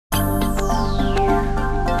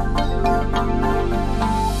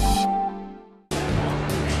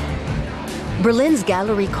Berlin's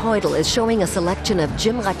Gallery Keudel is showing a selection of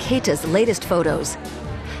Jim Rakete's latest photos.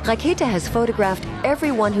 Rakete has photographed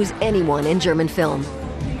everyone who's anyone in German film.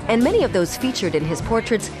 And many of those featured in his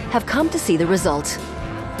portraits have come to see the result.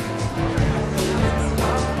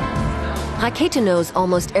 Rakete knows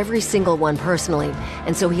almost every single one personally,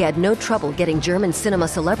 and so he had no trouble getting German cinema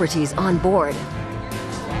celebrities on board.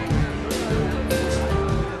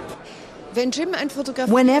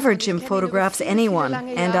 Whenever Jim photographs anyone,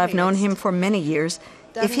 and I've known him for many years,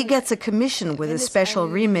 if he gets a commission with a special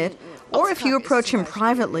remit, or if you approach him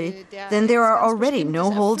privately, then there are already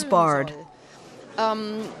no holds barred.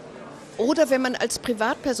 Oder wenn man als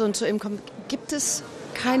Privatperson zu ihm kommt, gibt es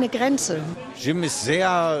keine Grenze. Jim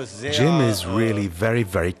is really very,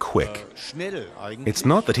 very quick. It's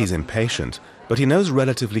not that he's impatient, but he knows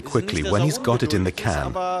relatively quickly when he's got it in the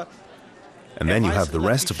can. And then you have the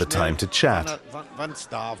rest of the time to chat.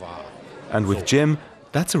 And with Jim,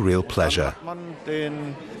 that's a real pleasure.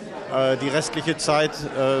 Die restliche Zeit,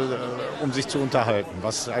 sich zu unterhalten,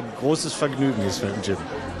 was ein großes Vergnügen ist für Jim.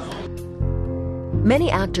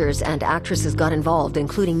 Many actors and actresses got involved,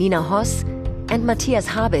 including Nina Hoss and Matthias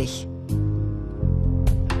Habich,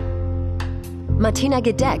 Martina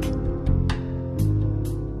Gedeck,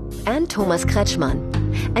 and Thomas Kretschmann.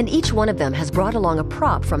 And each one of them has brought along a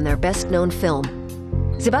prop from their best-known film.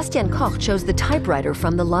 Sebastian Koch chose the typewriter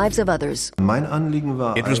from the lives of others.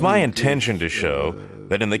 It was my intention to show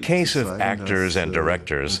that in the case of actors and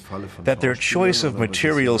directors, that their choice of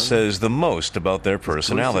material says the most about their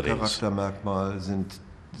personalities.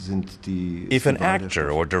 If an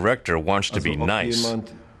actor or director wants to be nice,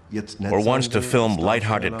 or wants to film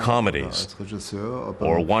light-hearted comedies,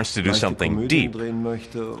 or wants to do something deep,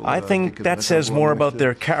 I think that says more about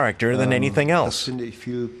their character than anything else.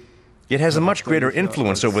 It has a much greater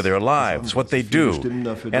influence over their lives, what they do,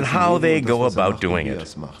 and how they go about doing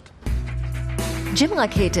it. Jim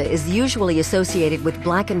Rakete is usually associated with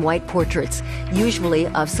black and white portraits, usually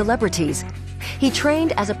of celebrities. He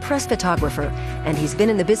trained as a press photographer, and he's been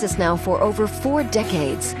in the business now for over 4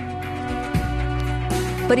 decades.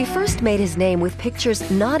 But he first made his name with pictures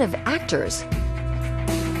not of actors,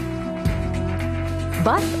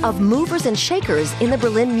 but of movers and shakers in the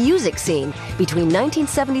Berlin music scene between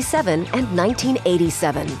 1977 and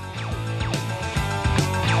 1987.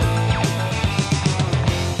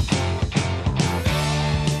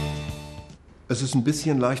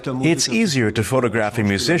 It's easier to photograph a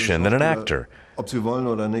musician than an actor.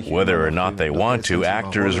 Whether or not they want to,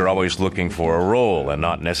 actors are always looking for a role and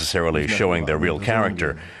not necessarily showing their real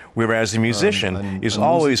character, whereas a musician is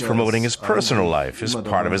always promoting his personal life as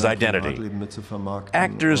part of his identity.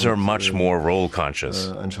 Actors are much more role-conscious.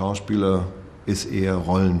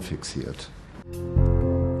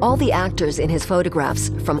 All the actors in his photographs,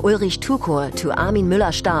 from Ulrich Tukur to Armin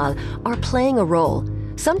Müller-Stahl, are playing a role.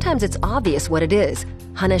 Sometimes it's obvious what it is.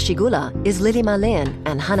 Hanna Schigula is Lili Marleen,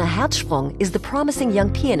 and Hannah Herzsprung is the promising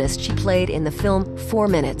young pianist she played in the film 4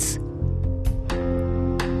 Minutes.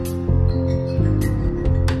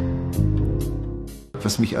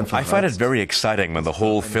 I find it very exciting when the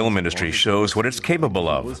whole film industry shows what it's capable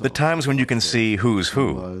of, the times when you can see who's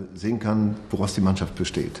who.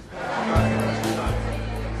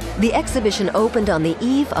 The exhibition opened on the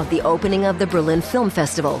eve of the opening of the Berlin Film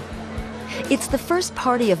Festival. It's the first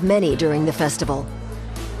party of many during the festival.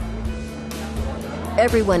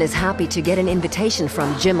 Everyone is happy to get an invitation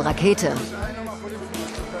from Jim Rakete.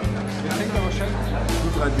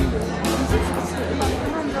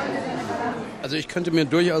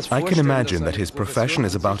 I can imagine that his profession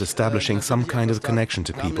is about establishing some kind of connection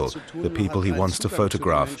to people, the people he wants to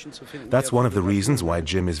photograph. That's one of the reasons why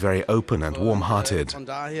Jim is very open and warm-hearted.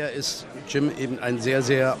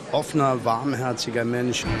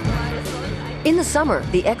 In the summer,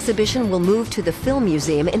 the exhibition will move to the Film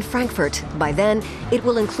Museum in Frankfurt. By then, it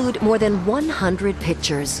will include more than 100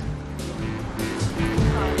 pictures.